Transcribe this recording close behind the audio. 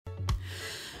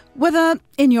Whether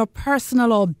in your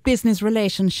personal or business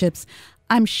relationships,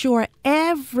 I'm sure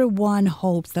everyone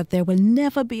hopes that there will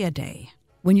never be a day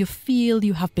when you feel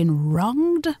you have been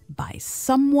wronged by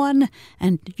someone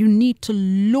and you need to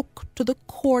look to the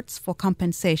courts for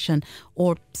compensation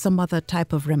or some other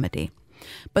type of remedy.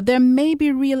 But there may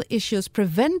be real issues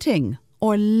preventing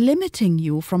or limiting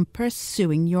you from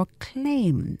pursuing your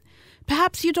claim.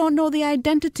 Perhaps you don't know the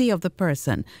identity of the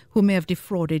person who may have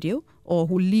defrauded you, or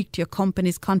who leaked your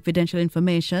company's confidential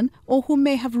information, or who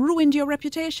may have ruined your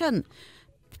reputation.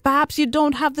 Perhaps you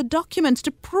don't have the documents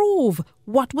to prove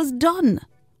what was done.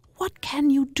 What can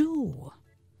you do?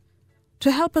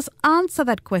 To help us answer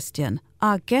that question,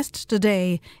 our guest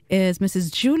today is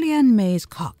Mrs. Julianne Mais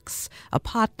Cox, a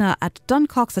partner at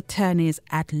DunnCox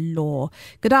Attorneys-at-Law.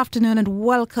 Good afternoon and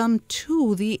welcome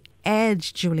to The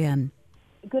Edge, Julianne.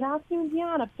 Good afternoon,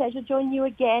 Deon. A pleasure joining you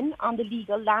again on the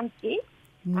legal landscape.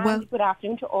 And good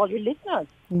afternoon to all your listeners.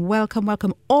 Welcome.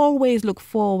 Always look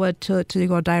forward to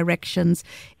your directions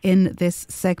in this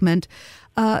segment.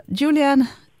 Julianne,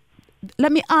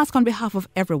 let me ask on behalf of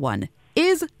everyone,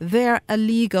 is there a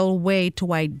legal way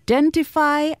to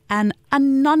identify an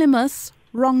anonymous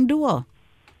wrongdoer?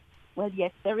 Well,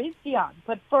 yes, there is, Deon.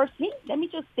 But firstly, let me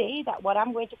just say that what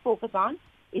I'm going to focus on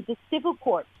is the civil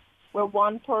court, where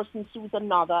one person sues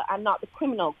another and not the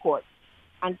criminal court.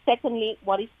 And secondly,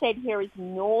 what is said here is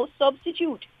no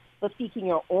substitute for seeking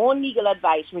your own legal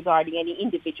advice regarding any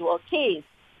individual case.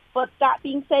 But that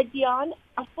being said, Deon,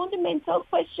 a fundamental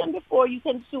question before you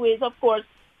can sue is, of course,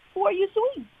 who are you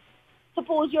suing?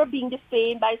 Suppose you're being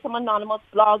defamed by some anonymous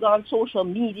blogger on social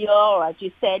media, or as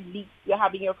you said, you're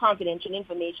having your confidential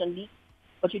information leaked,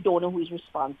 but you don't know who is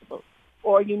responsible.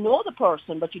 Or you know the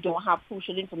person, but you don't have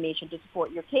crucial information to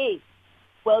support your case.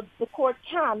 Well, the court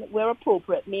can, where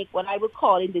appropriate, make what I would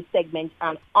call in this segment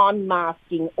an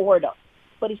unmasking order,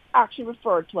 but it's actually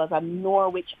referred to as a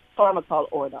Norwich Pharmacal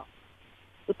order.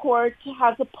 The court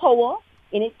has the power,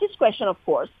 in its discretion, of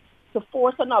course, to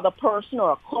force another person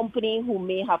or a company who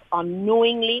may have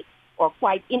unknowingly or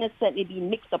quite innocently been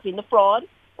mixed up in the fraud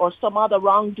or some other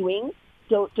wrongdoing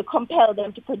to compel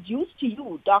them to produce to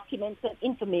you documents and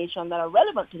information that are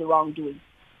relevant to the wrongdoing,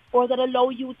 or that allow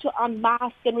you to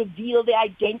unmask and reveal the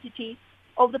identity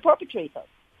of the perpetrator.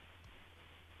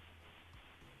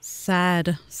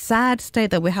 Sad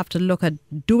state that we have to look at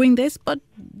doing this, but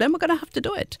then we're going to have to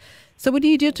do it. So we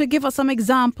need you to give us some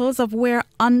examples of where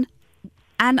an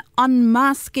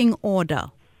unmasking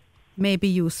order may be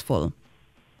useful.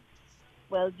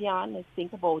 Well, Deon, let's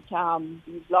think about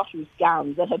these lottery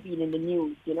scams that have been in the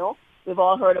news, you know. We've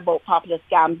all heard about popular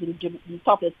scams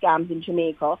in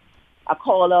Jamaica.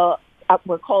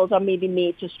 Where calls are maybe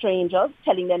made to strangers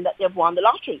telling them that they've won the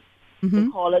lottery. Mm-hmm.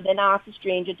 The caller then asks the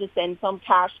stranger to send some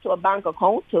cash to a bank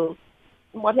account to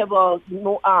whatever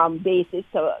basis,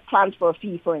 to transfer a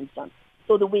fee, for instance,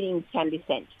 so the winnings can be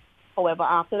sent. However,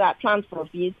 after that transfer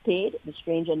fee is paid, the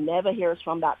stranger never hears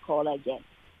from that caller again.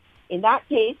 In that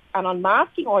case, an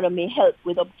unmasking order may help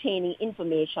with obtaining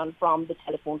information from the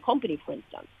telephone company, for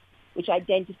instance, which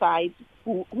identifies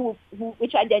who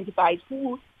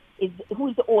is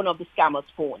the owner of the scammer's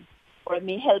phone. Or it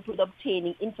may help with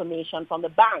obtaining information from the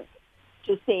bank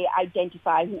to, say,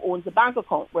 identify who owns the bank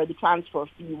account where the transfer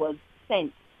fee was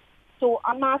sent. So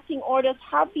unmasking orders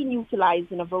have been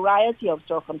utilized in a variety of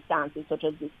circumstances, such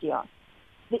as this year.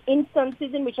 The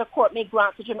instances in which a court may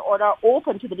grant such an order are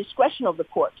open to the discretion of the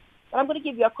court. And I'm going to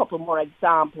give you a couple more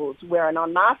examples where an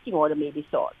unmasking order may be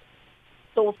sought.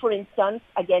 So, for instance,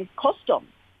 against customs,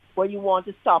 where you want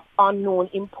to stop unknown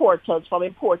importers from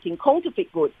importing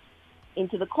counterfeit goods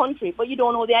into the country, but you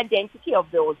don't know the identity of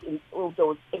those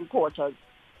importers.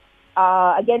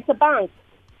 Against a bank,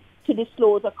 to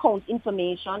disclose account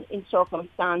information in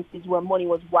circumstances where money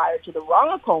was wired to the wrong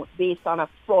account based on a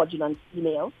fraudulent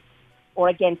email, or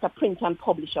against a print and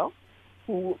publisher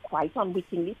who quite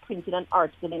unwittingly printed an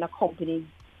article in a company's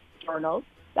journal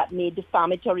that made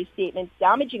defamatory statements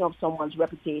damaging of someone's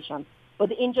reputation, but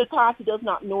the injured party does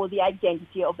not know the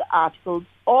identity of the article's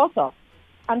author.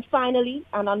 And finally,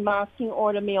 an unmasking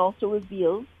order may also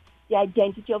reveal the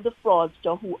identity of the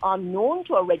fraudster who, unknown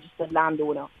to a registered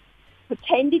landowner,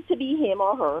 pretended to be him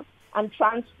or her and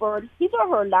transferred his or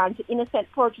her land to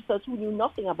innocent purchasers who knew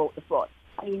nothing about the fraud.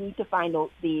 And you need to find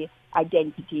out the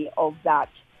identity of that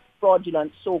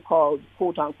fraudulent so-called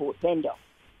quote-unquote vendor.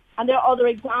 And there are other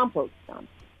examples.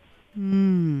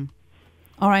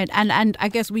 All right. And I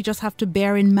guess we just have to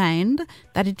bear in mind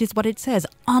that it is what it says,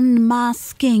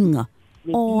 unmasking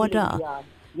order.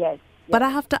 Yes. But I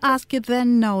have to ask you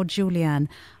then now, Julianne,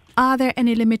 are there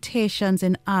any limitations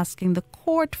in asking the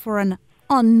court for an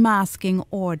unmasking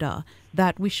order?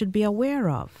 that we should be aware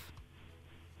of?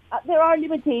 There are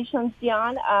limitations,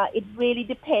 Deon. It really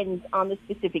depends on the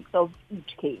specifics of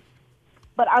each case.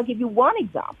 But I'll give you one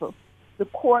example. The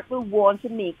court will want to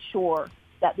make sure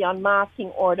that the unmasking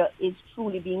order is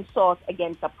truly being sought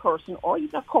against a person or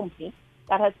even a company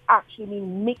that has actually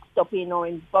been mixed up in or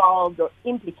involved or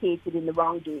implicated in the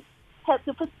wrongdoing. Help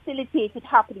to facilitate it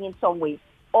happening in some way,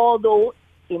 although,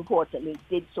 importantly,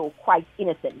 did so quite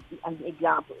innocently. And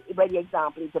the ready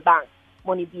example is the bank.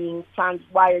 Money being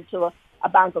transwired to a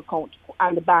bank account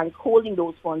and the bank holding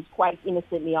those funds quite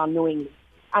innocently, unknowingly,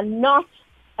 and not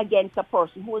against a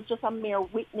person who was just a mere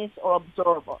witness or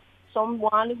observer,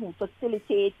 someone who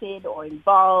facilitated or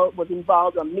was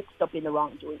involved or mixed up in the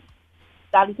wrongdoing.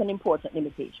 That is an important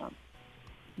limitation.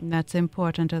 That's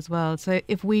important as well. So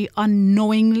if we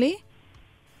unknowingly,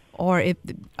 or if,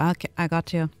 okay, I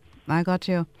got you.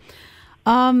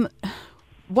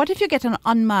 What if you get an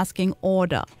unmasking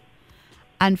order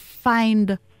and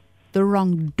find the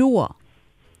wrongdoer?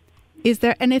 Is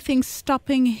there anything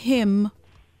stopping him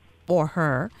or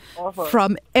her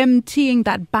from emptying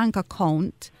that bank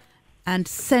account and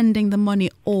sending the money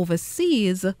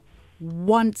overseas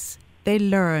once they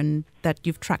learn that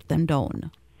you've tracked them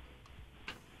down?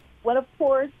 Well, of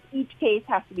course, each case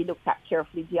has to be looked at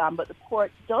carefully, Deon, but the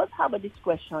court does have a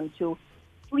discretion to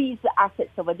freeze the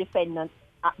assets of a defendant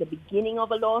at the beginning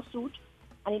of a lawsuit,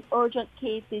 and in urgent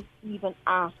cases, even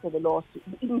after the lawsuit,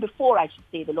 even before, I should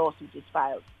say, the lawsuit is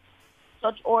filed.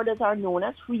 Such orders are known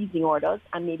as freezing orders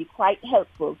and may be quite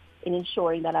helpful in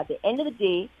ensuring that at the end of the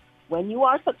day, when you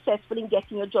are successful in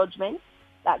getting your judgment,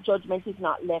 that judgment is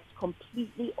not left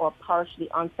completely or partially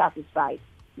unsatisfied.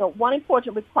 Now, one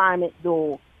important requirement,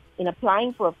 though, in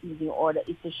applying for a freezing order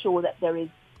is to show that there is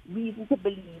reason to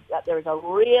believe that there is a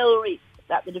real risk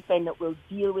that the defendant will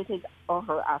deal with his or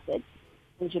her assets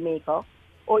in Jamaica,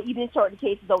 or even in certain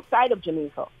cases outside of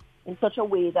Jamaica, in such a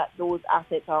way that those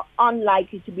assets are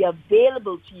unlikely to be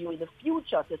available to you in the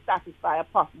future to satisfy a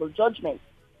possible judgment.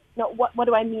 Now, what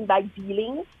do I mean by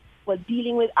dealing? Well,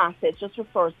 dealing with assets just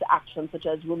refers to actions such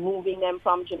as removing them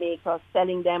from Jamaica,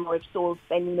 selling them, or if sold,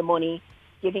 spending the money,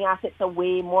 giving assets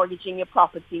away, mortgaging your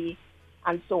property,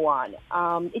 and so on.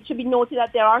 It should be noted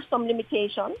that there are some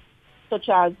limitations, such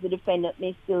as the defendant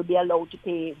may still be allowed to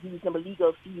pay reasonable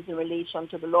legal fees in relation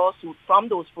to the lawsuit from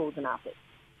those frozen assets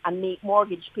and make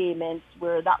mortgage payments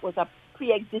where that was a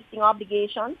pre-existing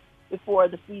obligation before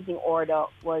the freezing order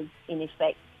was in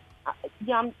effect.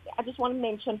 I just want to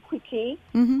mention quickly,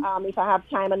 if I have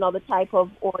time, another type of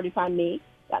order, if I may,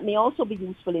 that may also be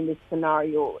useful in this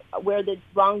scenario, where the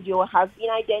wrongdoer has been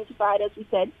identified, as we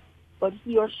said, but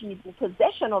he or she is in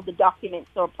possession of the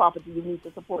documents or property you need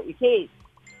to support your case.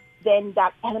 Then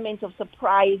that element of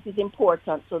surprise is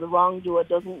important, so the wrongdoer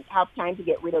doesn't have time to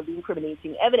get rid of the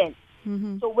incriminating evidence.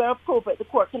 So where appropriate, the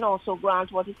court can also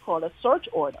grant what is called a search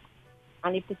order.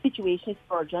 And if the situation is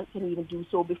urgent, can even do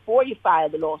so before you file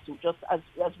the lawsuit, just as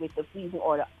with the freezing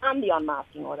order and the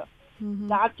unmasking order.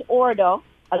 That order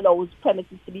allows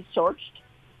premises to be searched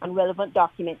and relevant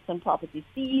documents and property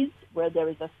seized where there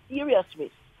is a serious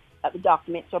risk that the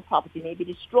documents or property may be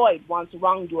destroyed once the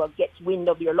wrongdoer gets wind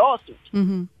of your lawsuit.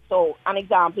 So an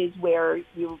example is where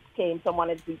you claim someone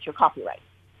has breached your copyright.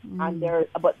 And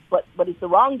but it's the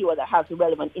wrongdoer that has the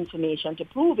relevant information to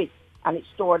prove it, and it's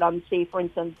stored on, say, for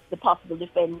instance, the possible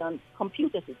defendant's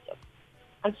computer system.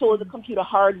 And so the computer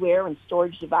hardware and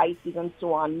storage devices and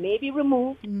so on may be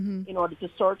removed in order to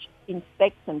search,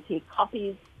 inspect, and take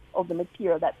copies of the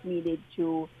material that's needed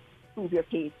to prove your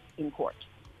case in court.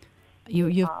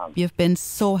 You've been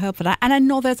so helpful, and I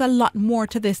know there's a lot more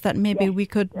to this that maybe we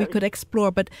could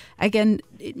explore. But again,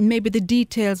 maybe the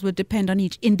details would depend on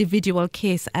each individual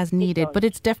case as needed. But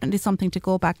it's definitely something to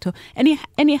go back to. Any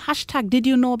hashtag did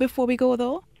you know before we go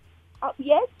though?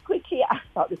 Yes, quickly. I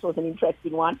thought this was an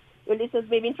interesting one. Your listeners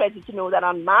may be interested to know that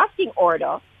unmasking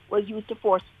order was used to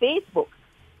force Facebook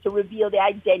to reveal the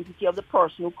identity of the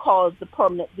person who caused the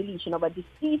permanent deletion of a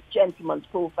deceased gentleman's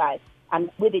profile, and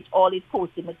with it all his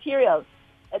posted materials.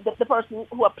 The person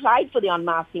who applied for the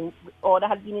unmasking order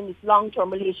had been in this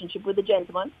long-term relationship with the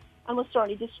gentleman and was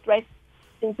certainly distressed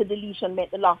since the deletion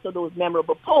meant the loss of those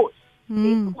memorable posts.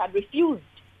 Facebook had refused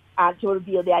to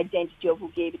reveal the identity of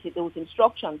who gave it those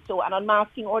instructions. So an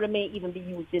unmasking order may even be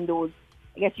used in those,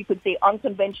 I guess you could say,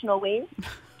 unconventional ways.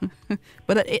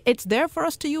 But it's there for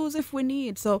us to use if we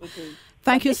need. So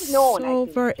thank you so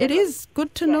very. It is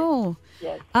good to know.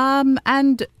 Yes.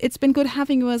 And it's been good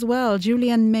having you as well.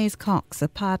 Julianne Mais Cox, a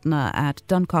partner at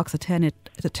DunnCox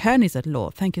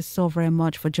Attorneys-at-Law. Thank you so very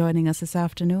much for joining us this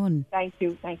afternoon. Thank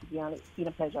you. Thank you, Deon. It's been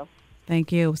a pleasure.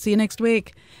 Thank you. See you next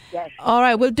week. Yes. All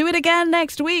right, we'll do it again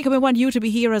next week, and we want you to be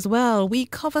here as well. We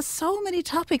cover so many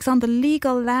topics on the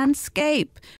legal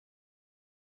landscape.